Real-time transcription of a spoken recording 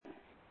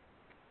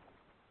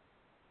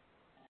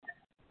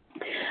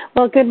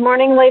Well, good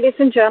morning, ladies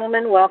and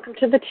gentlemen. Welcome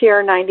to the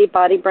TR90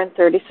 Body Burn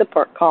 30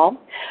 support call.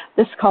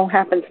 This call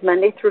happens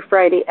Monday through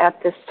Friday at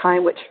this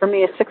time, which for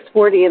me is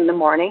 6:40 in the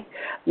morning.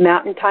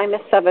 Mountain time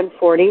is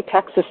 7:40,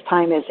 Texas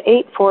time is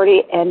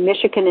 8:40, and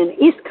Michigan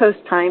and East Coast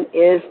time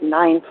is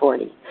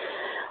 9:40.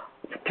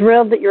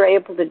 Thrilled that you're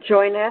able to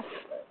join us.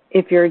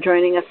 If you're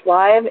joining us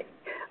live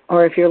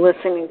or if you're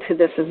listening to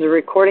this as a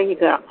recording, you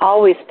can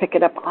always pick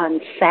it up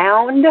on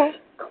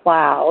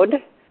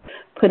SoundCloud.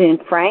 Put in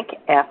Frank,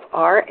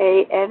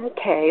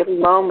 F-R-A-N-K,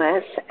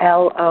 Lomas,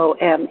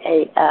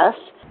 L-O-M-A-S,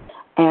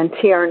 and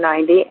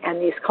TR90,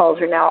 and these calls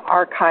are now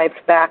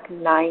archived back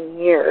 9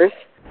 years.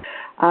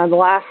 The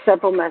last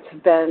several months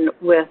have been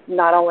with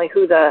not only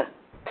who the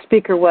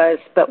speaker was,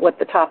 but what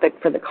the topic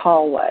for the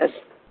call was,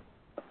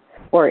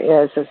 or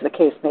is, as the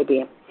case may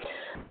be.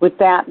 With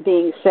that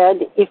being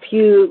said, if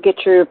you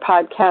get your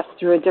podcast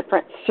through a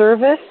different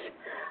service,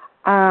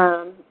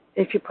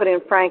 if you put in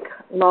Frank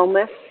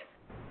Lomas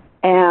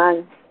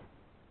and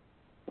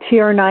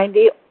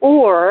TR90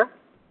 or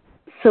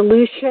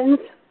Solutions,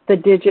 the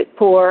digit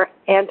 4,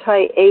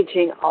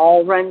 anti-aging,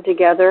 all run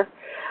together,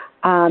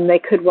 they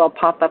could well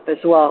pop up as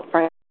well.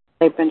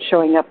 They've been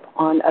showing up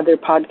on other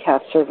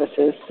podcast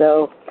services,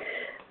 so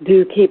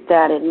do keep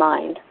that in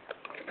mind.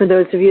 For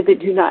those of you that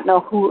do not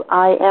know who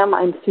I am,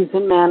 I'm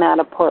Susan Mann out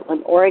of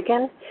Portland,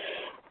 Oregon,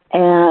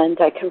 and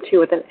I come to you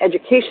with an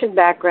education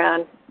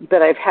background,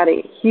 but I've had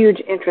a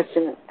huge interest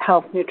in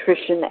health,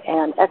 nutrition,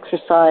 and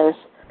exercise,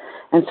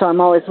 and so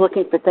I'm always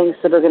looking for things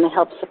that are going to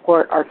help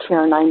support our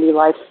TR90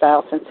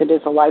 lifestyle, since it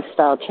is a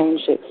lifestyle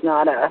change. It's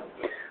not a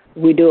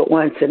we do it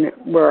once and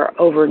we're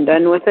over and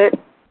done with it.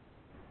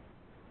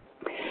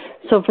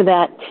 So for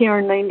that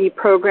TR90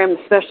 program,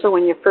 especially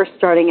when you're first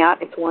starting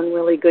out, it's one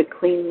really good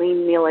clean,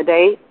 lean meal a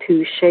day,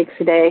 2 shakes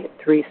a day,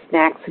 3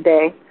 snacks a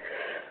day,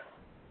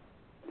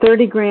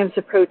 30 grams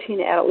of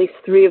protein at least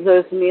 3 of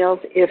those meals.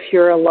 If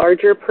you're a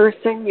larger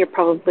person, you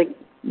probably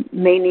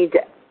may need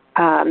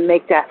to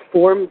make that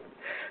 4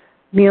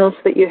 meals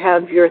that you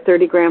have your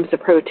 30 grams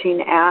of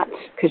protein at,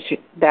 because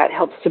that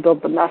helps to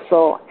build the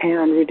muscle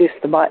and reduce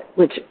the body,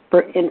 which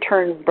in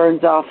turn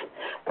burns off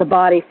the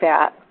body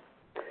fat.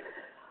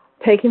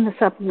 Taking the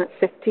supplement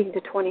 15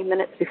 to 20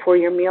 minutes before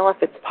your meal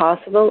if it's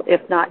possible.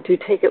 If not, do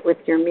take it with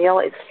your meal.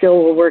 It still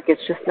will work.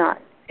 It's just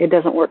not, it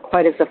doesn't work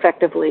quite as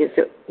effectively as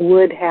it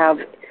would have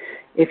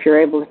if you're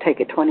able to take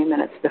it 20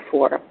 minutes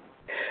before.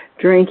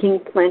 Drinking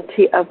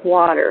plenty of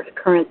water.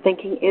 Current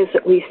thinking is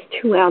at least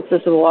 1 ounce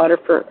of water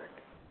for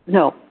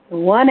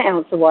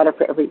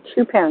every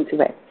 2 pounds of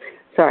weight.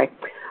 Sorry,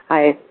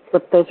 I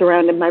flipped those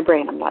around in my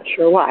brain. I'm not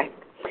sure why.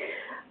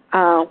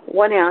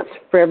 1 ounce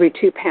for every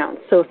 2 pounds.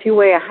 So if you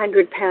weigh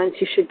 100 pounds,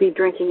 you should be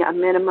drinking a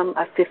minimum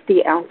of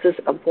 50 ounces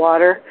of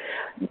water.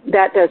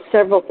 That does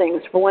several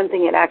things. For one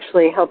thing, it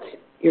actually helps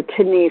your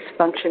kidneys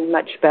function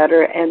much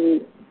better,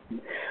 and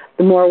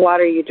the more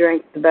water you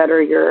drink, the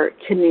better your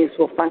kidneys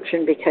will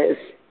function, because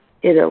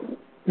it'll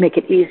make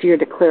it easier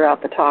to clear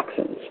out the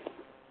toxins.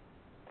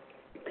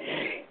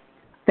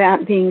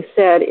 That being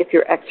said, if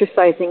you're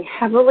exercising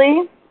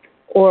heavily,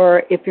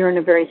 or if you're in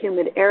a very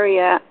humid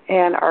area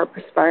and are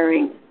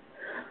perspiring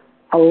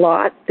a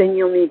lot, then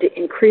you'll need to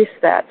increase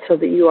that so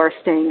that you are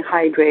staying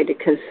hydrated,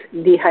 because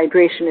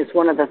dehydration is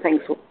one of the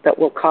things that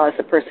will cause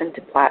a person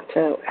to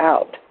plateau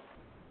out.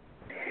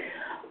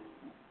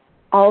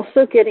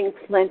 Also, getting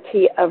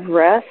plenty of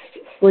rest.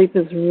 Sleep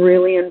is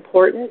really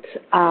important.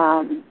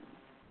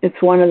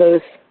 It's one of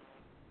those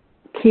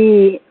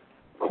key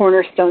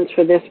cornerstones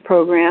for this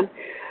program.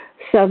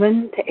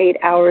 7 to 8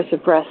 hours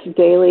of rest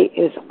daily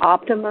is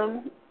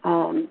optimum.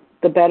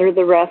 The better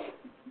the rest,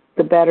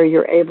 the better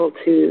you're able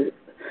to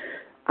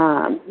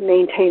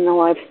maintain the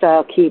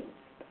lifestyle, keep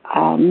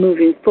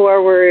moving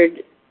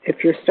forward.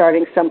 If you're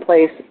starting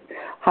someplace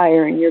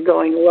higher and you're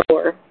going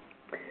lower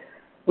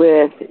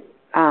with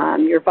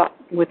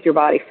your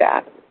body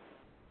fat.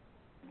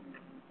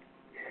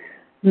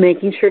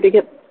 Making sure to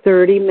get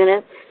 30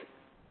 minutes,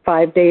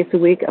 5 days a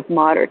week of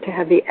moderate to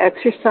heavy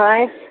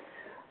exercise.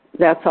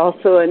 That's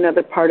also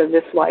another part of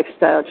this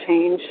lifestyle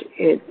change.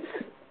 It's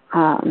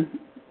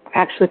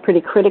actually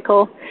pretty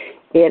critical.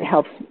 It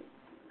helps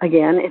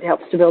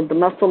to build the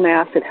muscle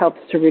mass. It helps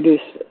to reduce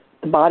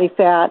the body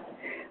fat.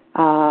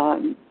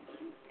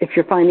 If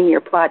you're finding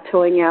you're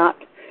plateauing out,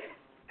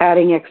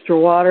 adding extra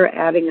water,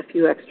 adding a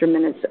few extra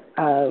minutes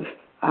of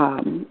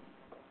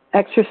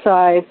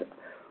exercise,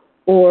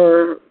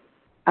 or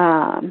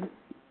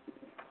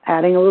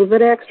adding a little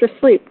bit of extra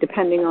sleep,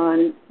 depending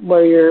on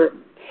where your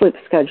sleep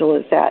schedule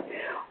is at.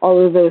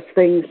 All of those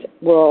things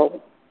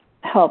will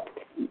help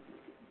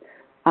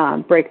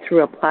break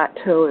through a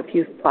plateau if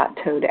you've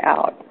plateaued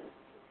out.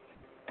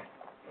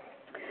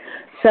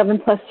 7+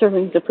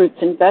 servings of fruits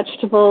and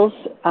vegetables,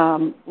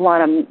 a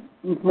lot of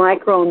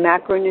micro and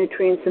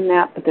macronutrients in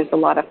that, but there's a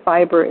lot of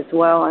fiber as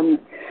well, and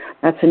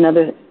that's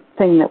another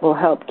thing that will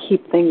help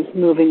keep things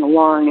moving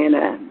along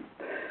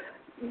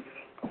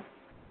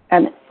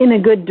in a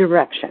good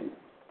direction.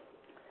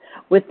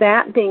 With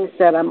that being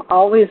said, I'm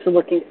always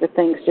looking for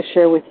things to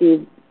share with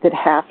you that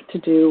have to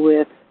do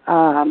with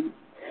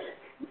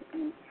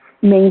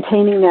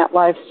maintaining that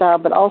lifestyle,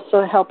 but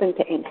also helping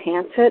to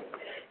enhance it.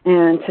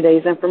 And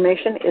today's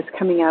information is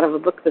coming out of a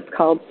book that's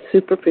called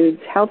Superfoods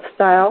Health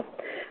Style,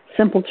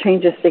 Simple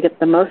Changes to Get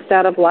the Most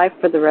Out of Life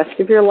for the Rest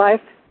of Your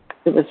Life.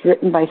 It was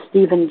written by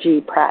Stephen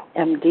G. Pratt,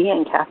 MD,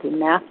 and Kathy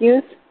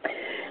Matthews.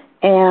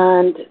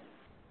 And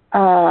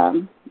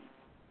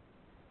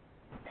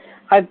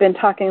I've been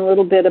talking a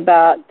little bit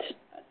about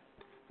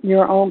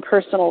your own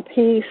personal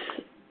peace,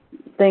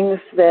 things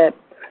that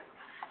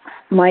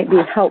might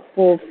be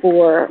helpful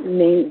for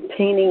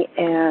maintaining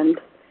and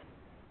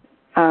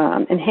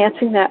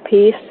enhancing that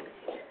peace.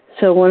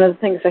 So one of the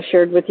things I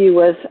shared with you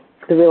was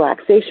the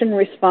relaxation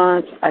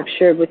response. I've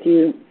shared with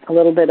you a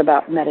little bit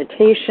about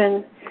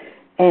meditation.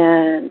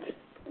 And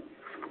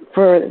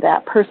for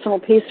that personal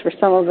peace, for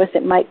some of us,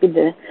 it might be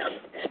the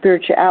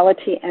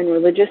spirituality and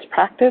religious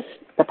practice,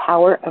 the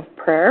power of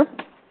prayer,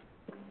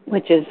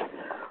 which is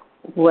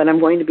what I'm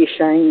going to be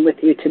sharing with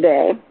you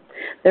today.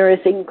 There is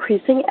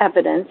increasing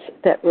evidence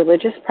that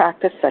religious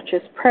practice such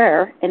as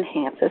prayer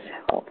enhances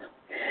health.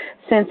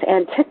 Since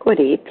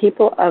antiquity,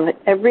 people of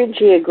every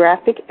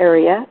geographic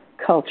area,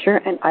 culture,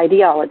 and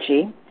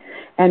ideology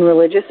and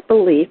religious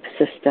belief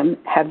system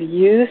have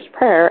used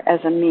prayer as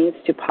a means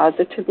to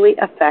positively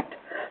affect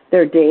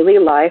their daily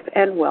life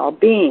and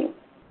well-being.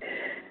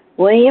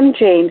 William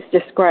James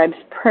describes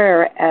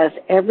prayer as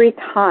every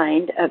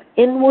kind of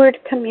inward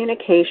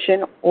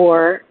communication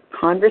or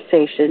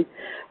conversation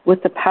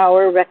with the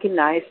power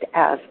recognized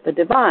as the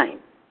divine.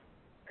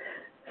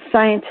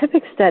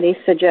 Scientific studies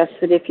suggest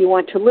that if you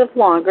want to live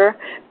longer,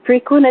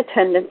 frequent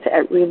attendance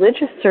at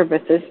religious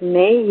services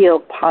may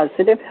yield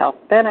positive health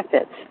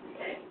benefits.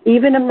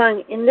 Even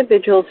among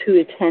individuals who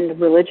attend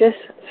religious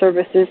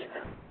services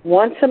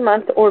once a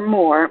month or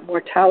more,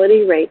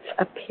 mortality rates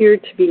appear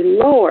to be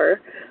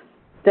lower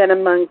than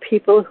among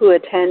people who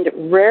attend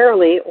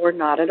rarely or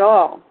not at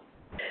all.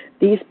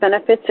 These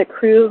benefits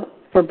accrue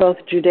for both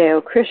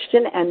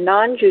Judeo-Christian and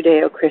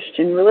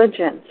non-Judeo-Christian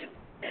religions.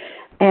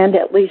 And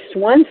at least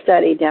one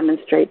study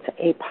demonstrates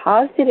a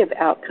positive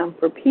outcome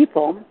for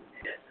people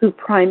who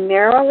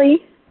primarily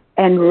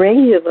and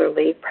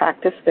regularly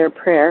practice their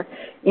prayer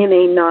in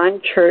a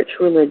non-church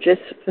religious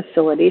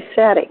facility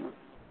setting.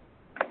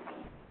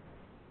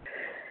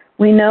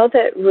 We know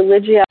that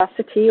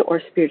religiosity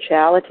or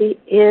spirituality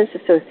is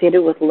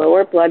associated with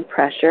lower blood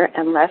pressure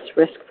and less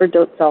risk for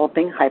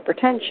developing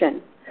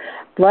hypertension.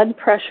 Blood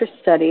pressure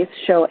studies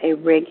show a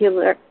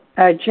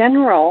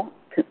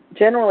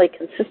generally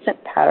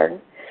consistent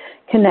pattern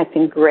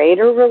connecting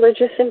greater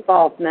religious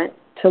involvement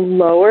to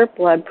lower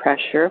blood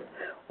pressure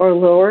or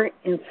lower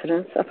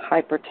incidence of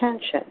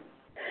hypertension.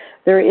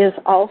 There is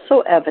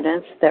also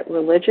evidence that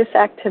religious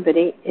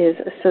activity is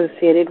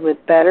associated with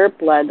better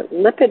blood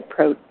lipid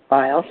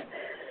profiles,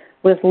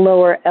 with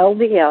lower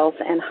LDLs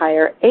and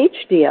higher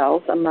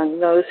HDLs among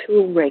those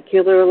who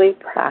regularly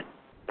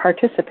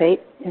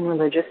participate in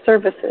religious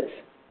services.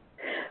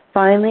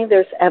 Finally,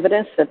 there's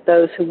evidence that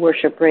those who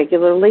worship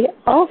regularly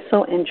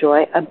also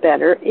enjoy a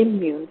better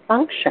immune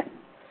function.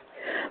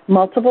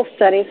 Multiple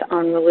studies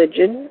on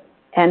religion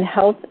and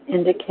health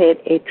indicate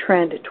a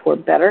trend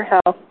toward better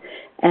health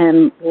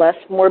and less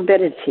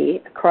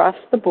morbidity across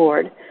the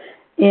board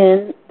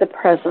in the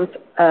presence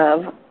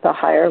of the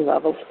higher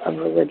levels of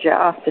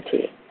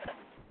religiosity.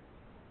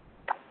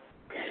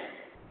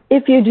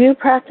 If you do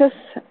practice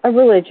a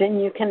religion,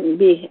 you can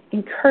be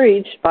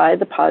encouraged by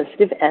the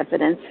positive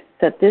evidence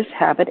that this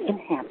habit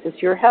enhances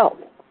your health.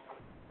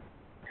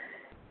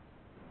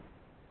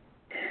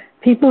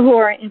 People who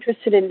are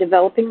interested in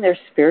developing their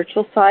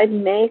spiritual side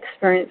may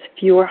experience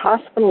fewer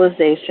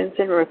hospitalizations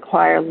and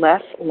require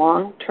less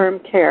long-term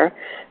care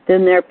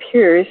than their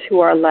peers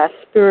who are less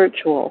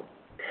spiritual.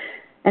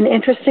 An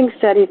interesting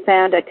study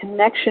found a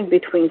connection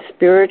between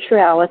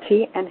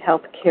spirituality and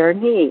health care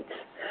needs.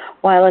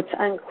 While it's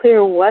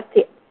unclear what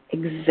the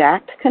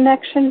exact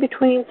connection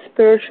between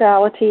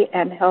spirituality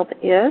and health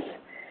is,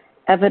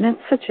 evidence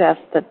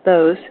suggests that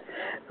those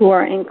who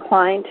are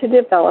inclined to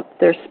develop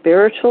their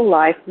spiritual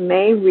life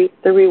may reap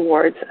the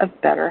rewards of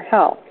better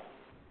health.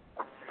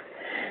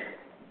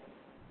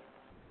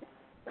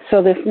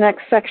 So this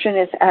next section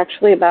is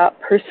actually about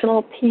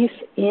personal peace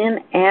in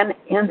an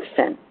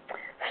instant.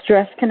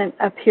 Stress can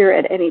appear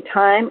at any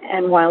time,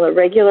 and while a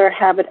regular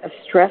habit of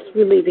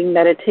stress-relieving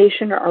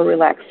meditation or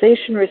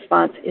relaxation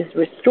response is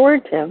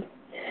restorative,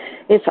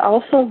 it's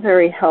also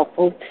very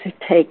helpful to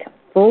take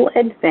full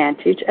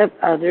advantage of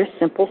other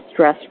simple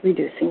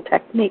stress-reducing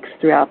techniques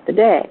throughout the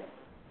day.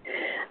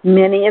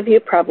 Many of you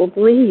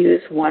probably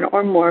use one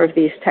or more of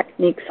these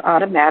techniques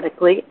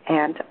automatically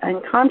and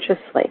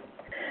unconsciously.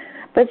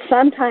 But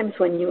sometimes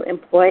when you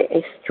employ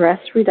a stress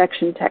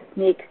reduction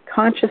technique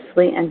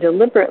consciously and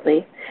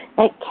deliberately,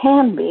 it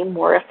can be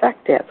more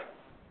effective.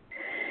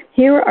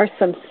 Here are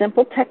some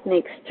simple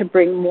techniques to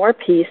bring more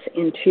peace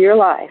into your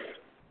life.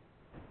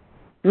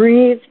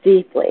 Breathe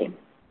deeply.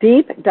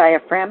 Deep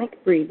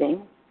diaphragmatic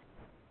breathing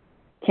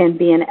can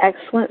be an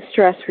excellent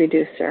stress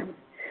reducer.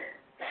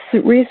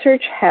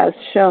 Research has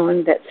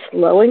shown that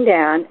slowing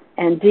down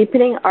and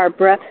deepening our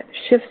breath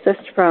shifts us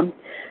from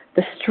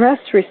the stress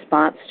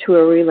response to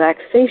a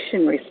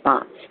relaxation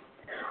response.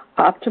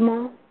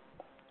 Optimal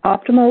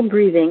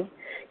breathing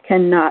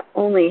can not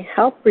only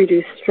help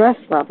reduce stress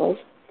levels,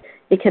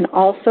 it can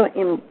also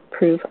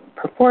improve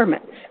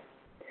performance.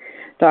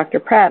 Dr.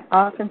 Pratt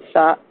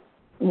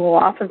will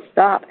often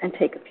stop and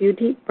take a few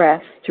deep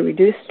breaths to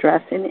reduce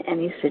stress in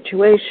any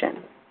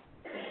situation.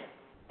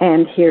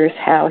 And here's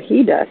how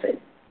he does it.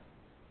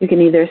 You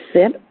can either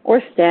sit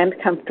or stand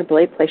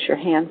comfortably, place your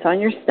hands on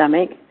your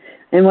stomach,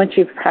 and once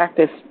you've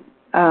practiced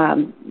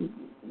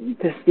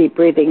this deep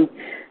breathing,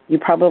 you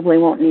probably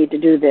won't need to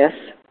do this.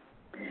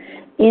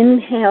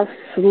 Inhale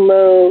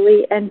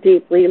slowly and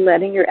deeply,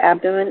 letting your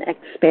abdomen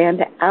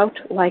expand out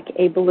like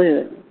a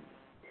balloon.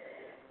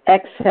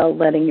 Exhale,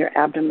 letting your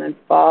abdomen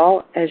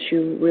fall as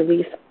you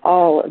release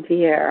all of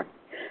the air.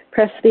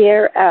 Press the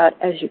air out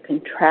as you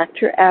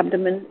contract your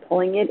abdomen,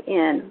 pulling it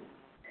in.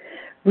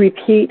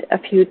 Repeat a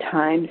few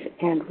times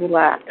and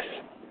relax.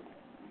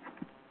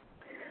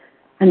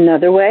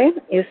 Another way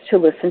is to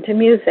listen to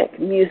music.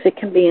 Music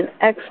can be an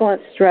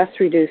excellent stress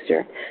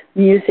reducer.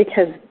 Music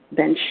has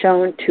been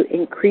shown to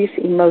increase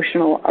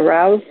emotional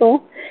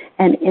arousal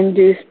and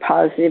induce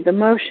positive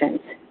emotions.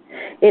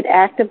 It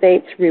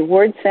activates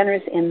reward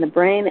centers in the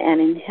brain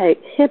and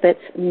inhibits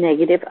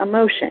negative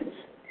emotions.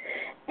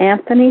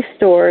 Anthony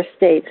Storr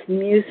states,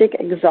 music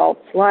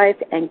exalts life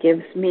and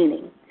gives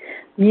meaning.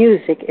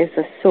 Music is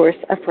a source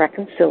of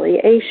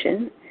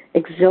reconciliation,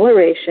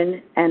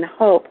 exhilaration, and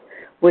hope,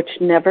 which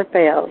never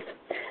fails.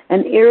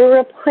 An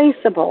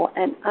irreplaceable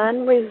and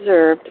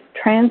unreserved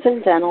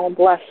transcendental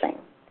blessing.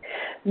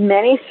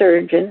 Many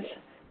surgeons,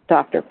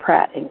 Dr.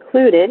 Pratt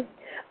included,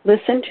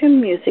 listen to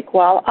music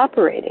while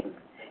operating.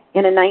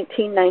 In a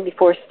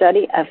 1994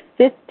 study of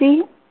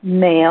 50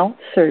 male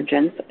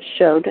surgeons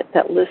showed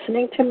that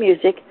listening to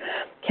music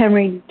can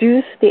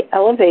reduce the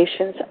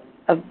elevations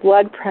of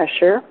blood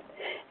pressure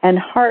and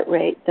heart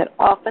rate that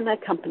often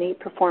accompany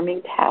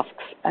performing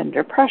tasks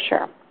under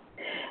pressure.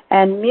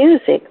 And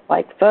music,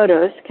 like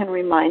photos, can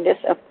remind us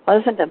of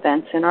pleasant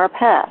events in our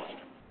past.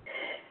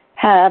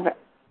 Have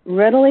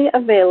readily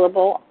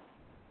available,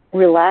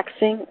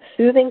 relaxing,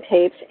 soothing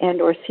tapes and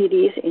or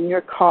CDs in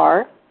your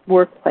car,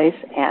 workplace,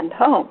 and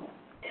home.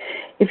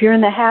 If you're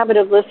in the habit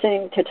of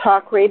listening to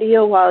talk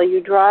radio while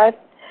you drive,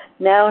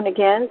 now and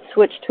again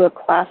switch to a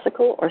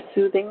classical or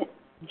soothing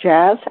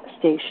jazz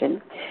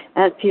station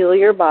and feel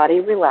your body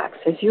relax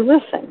as you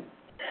listen.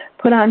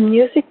 Put on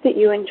music that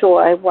you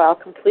enjoy while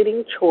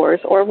completing chores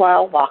or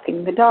while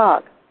walking the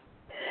dog.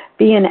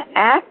 Be an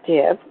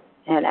active,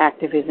 and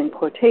active is in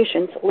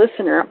quotations,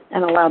 listener,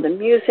 and allow the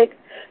music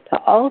to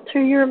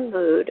alter your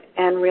mood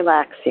and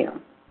relax you.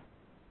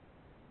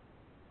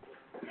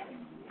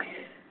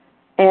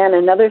 And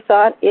another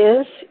thought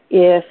is,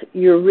 if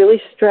you're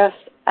really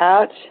stressed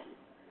out,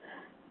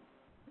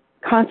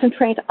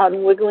 concentrate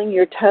on wiggling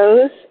your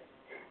toes,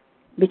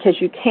 because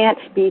you can't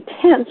be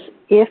tense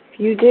if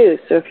you do.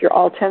 So if you're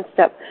all tensed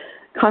up,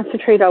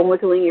 concentrate on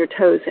wiggling your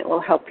toes. It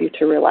will help you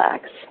to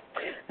relax.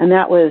 And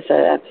that was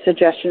a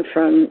suggestion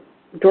from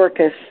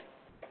Dorcas,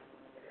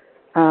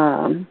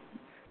 I'm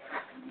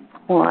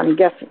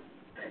guessing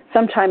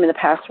sometime in the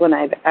past when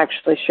I've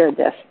actually shared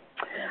this.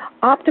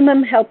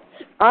 Optimism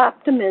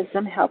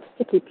helps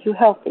to keep you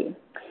healthy.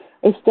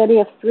 A study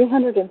of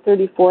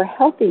 334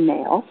 healthy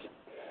males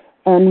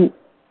and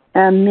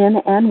men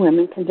and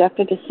women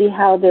conducted to see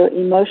how their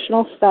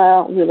emotional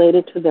style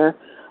related to their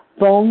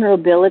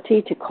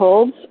vulnerability to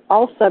colds.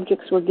 All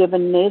subjects were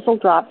given nasal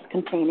drops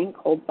containing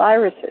cold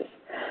viruses,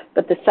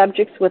 but the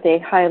subjects with a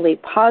highly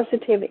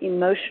positive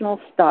emotional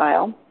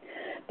style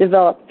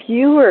developed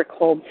fewer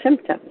cold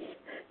symptoms.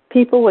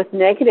 People with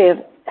negative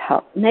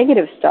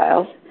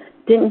styles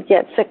didn't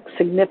get sick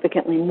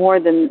significantly more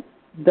than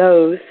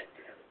those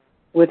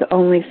with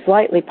only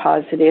slightly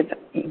positive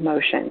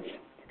emotions.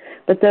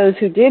 But those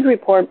who did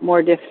report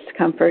more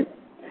discomfort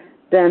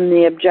than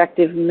the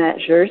objective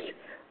measures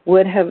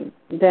would have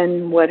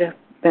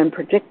been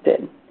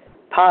predicted.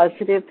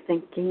 Positive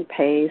thinking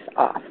pays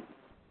off.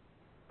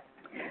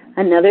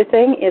 Another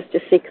thing is to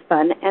seek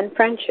fun and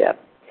friendship.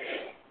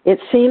 It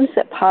seems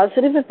that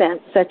positive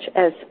events such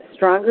as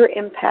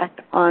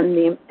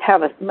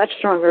have a much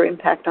stronger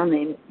impact on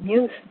the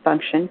immune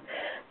function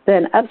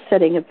than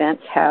upsetting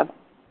events have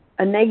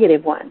a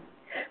negative one.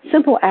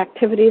 Simple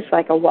activities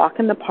like a walk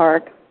in the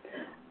park,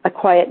 a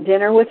quiet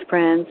dinner with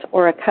friends,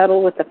 or a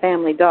cuddle with the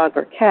family dog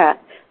or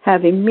cat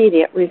have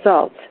immediate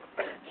results,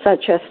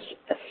 such as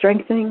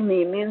strengthening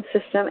the immune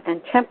system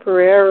and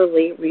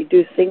temporarily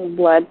reducing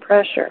blood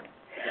pressure.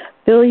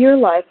 Fill your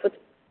life with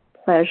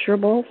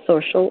pleasurable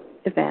social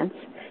events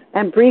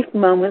and brief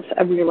moments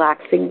of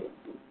relaxing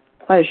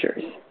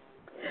pleasures.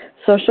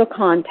 Social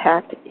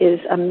contact is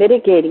a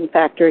mitigating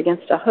factor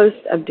against a host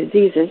of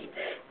diseases,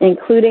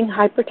 including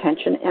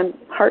hypertension and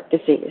heart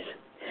disease.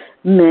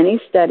 Many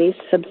studies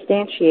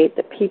substantiate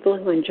that people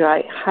who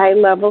enjoy high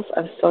levels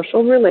of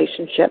social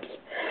relationships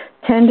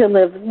tend to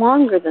live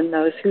longer than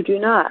those who do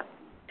not.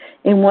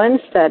 In one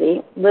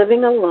study,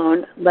 living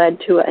alone led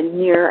to a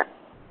near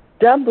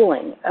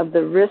doubling of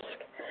the risk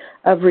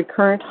of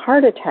recurrent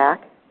heart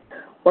attack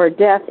or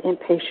death in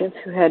patients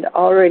who had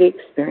already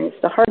experienced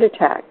a heart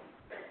attack.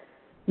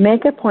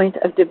 Make a point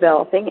of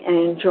developing and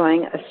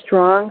enjoying a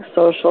strong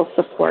social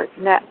support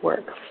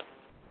network.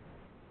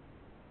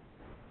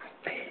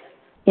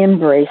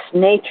 Embrace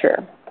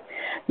nature.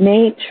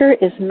 Nature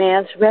is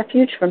man's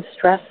refuge from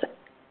stresses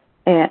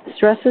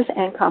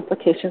and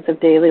complications of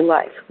daily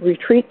life.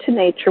 Retreat to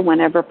nature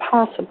whenever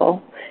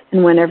possible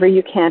and whenever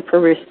you can for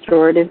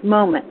restorative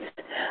moments,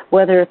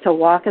 whether it's a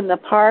walk in the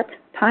park,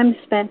 time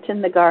spent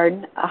in the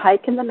garden, a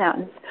hike in the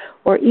mountains,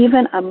 or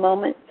even a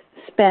moment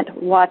spent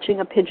watching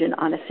a pigeon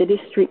on a city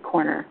street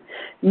corner.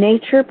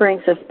 Nature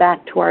brings us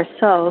back to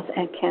ourselves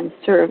and can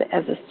serve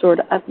as a sort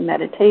of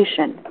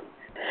meditation.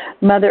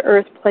 Mother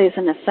Earth plays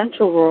an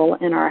essential role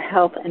in our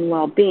health and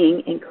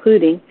well-being,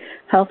 including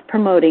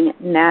health-promoting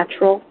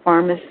natural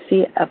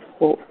pharmacy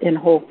in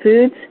whole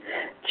foods,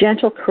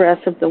 gentle caress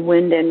of the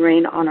wind and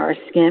rain on our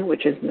skin,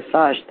 which is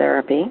massage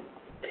therapy,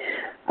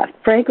 a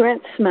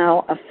fragrant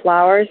smell of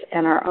flowers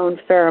and our own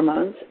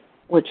pheromones,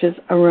 which is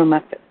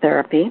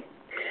aromatherapy,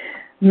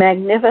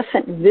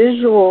 magnificent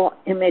visual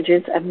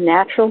images of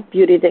natural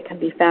beauty that can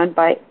be found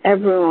by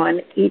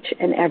everyone each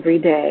and every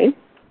day,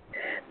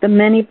 the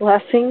many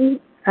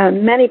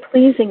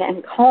pleasing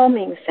and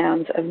calming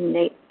sounds of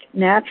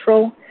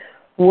natural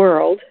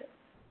world,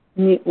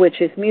 which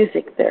is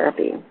music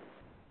therapy.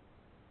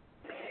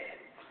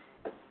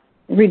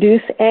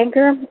 Reduce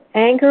anger.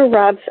 Anger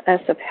robs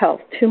us of health.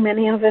 Too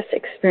many of us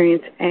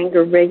experience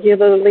anger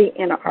regularly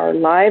in our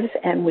lives,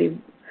 and we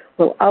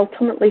will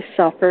ultimately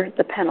suffer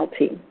the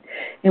penalty.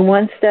 In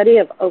one study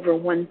of over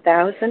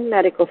 1,000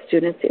 medical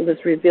students, it was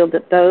revealed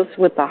that those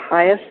with the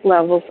highest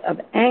levels of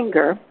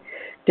anger,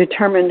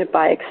 determined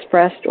by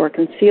expressed or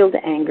concealed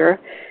anger,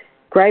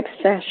 gripe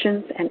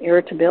sessions, and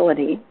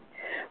irritability,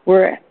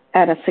 were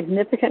at a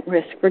significant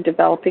risk for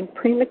developing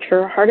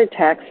premature heart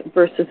attacks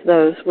versus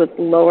those with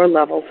lower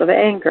levels of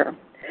anger.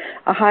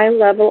 A high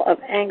level of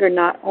anger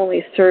not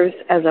only serves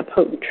as a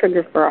potent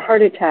trigger for a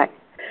heart attack,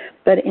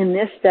 but in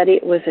this study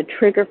it was a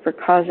trigger for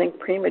causing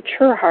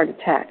premature heart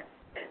attack.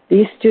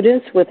 These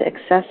students with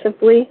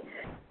excessively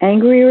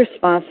angry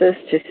responses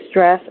to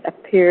stress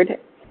appeared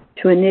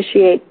to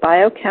initiate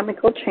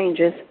biochemical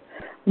changes,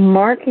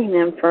 marking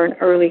them for an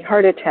early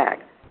heart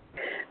attack.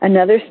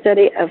 Another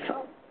study of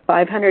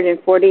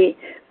 540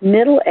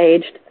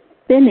 middle-aged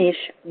Finnish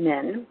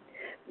men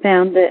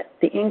found that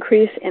the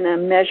increase in a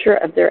measure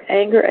of their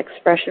anger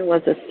expression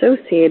was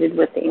associated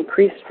with the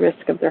increased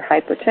risk of their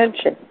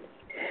hypertension.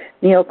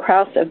 Neil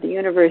Krauss of the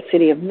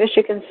University of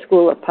Michigan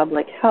School of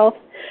Public Health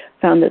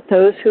found that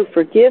those who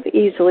forgive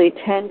easily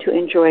tend to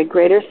enjoy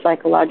greater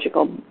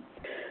psychological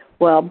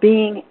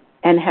well-being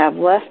and have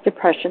less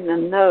depression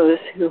than those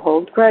who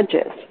hold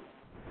grudges.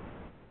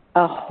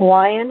 A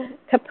Hawaiian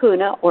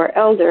kapuna, or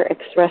elder,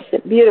 expressed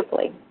it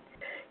beautifully.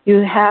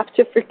 You have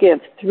to forgive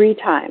 3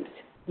 times.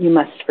 You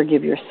must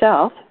forgive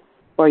yourself,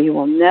 or you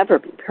will never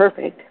be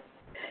perfect.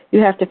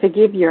 You have to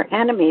forgive your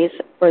enemies,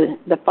 or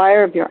the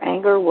fire of your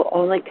anger will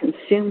only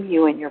consume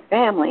you and your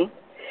family.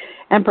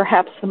 And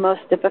perhaps the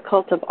most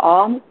difficult of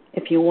all,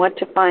 if you want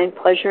to find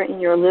pleasure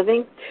in your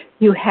living,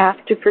 you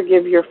have to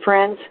forgive your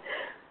friends,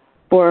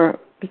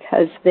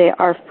 because they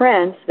are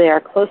friends, they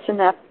are close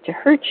enough to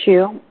hurt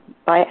you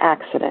by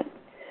accident.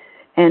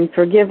 And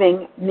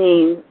forgiving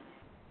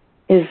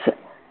is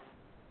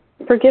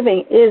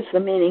the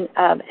meaning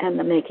of and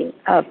the making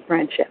of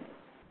friendship.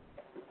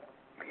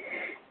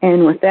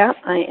 And with that,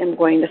 I am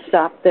going to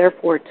stop there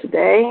for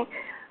today.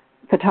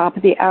 At the top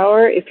of the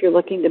hour, if you're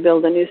looking to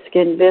build a new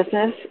skin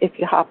business, if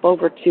you hop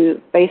over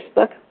to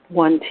Facebook,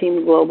 One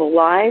Team Global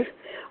Live,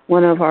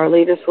 one of our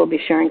leaders will be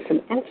sharing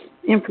some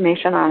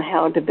information on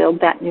how to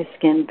build that new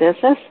skin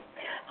business.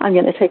 I'm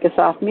going to take us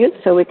off mute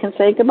so we can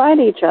say goodbye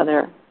to each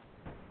other.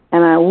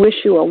 And I wish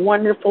you a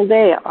wonderful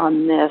day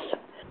on this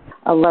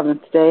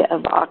 11th day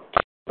of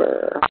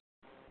October.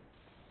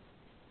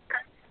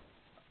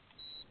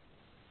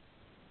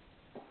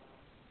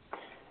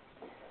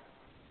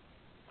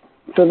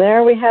 So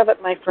there we have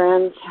it, my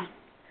friends.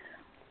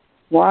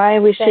 Why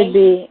we should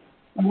be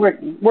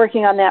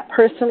working on that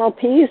personal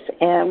piece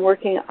and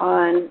working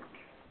on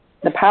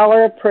the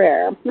power of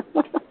prayer.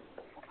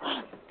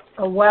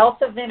 A wealth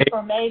of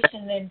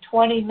information in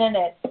 20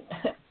 minutes.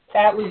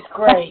 That was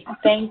great.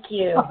 Thank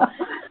you.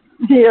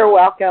 You're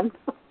welcome.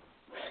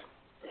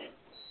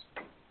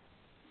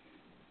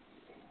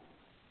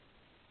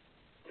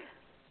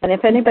 And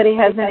if anybody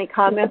has any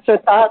comments or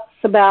thoughts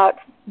about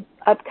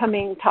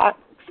upcoming topics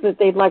that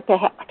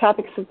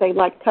they'd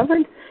like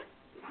covered,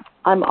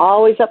 I'm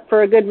always up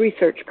for a good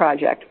research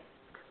project.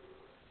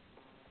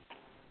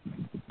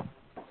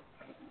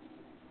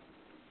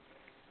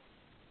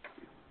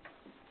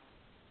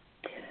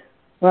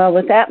 Well,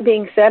 with that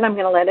being said, I'm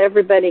going to let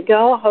everybody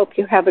go. I hope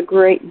you have a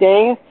great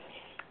day.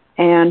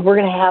 And we're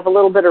going to have a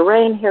little bit of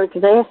rain here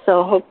today,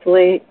 so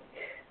hopefully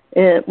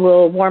it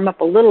will warm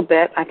up a little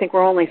bit. I think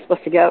we're only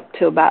supposed to get up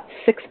to about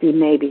 60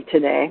 maybe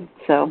today.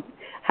 So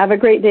have a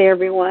great day,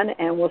 everyone,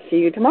 and we'll see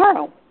you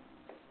tomorrow.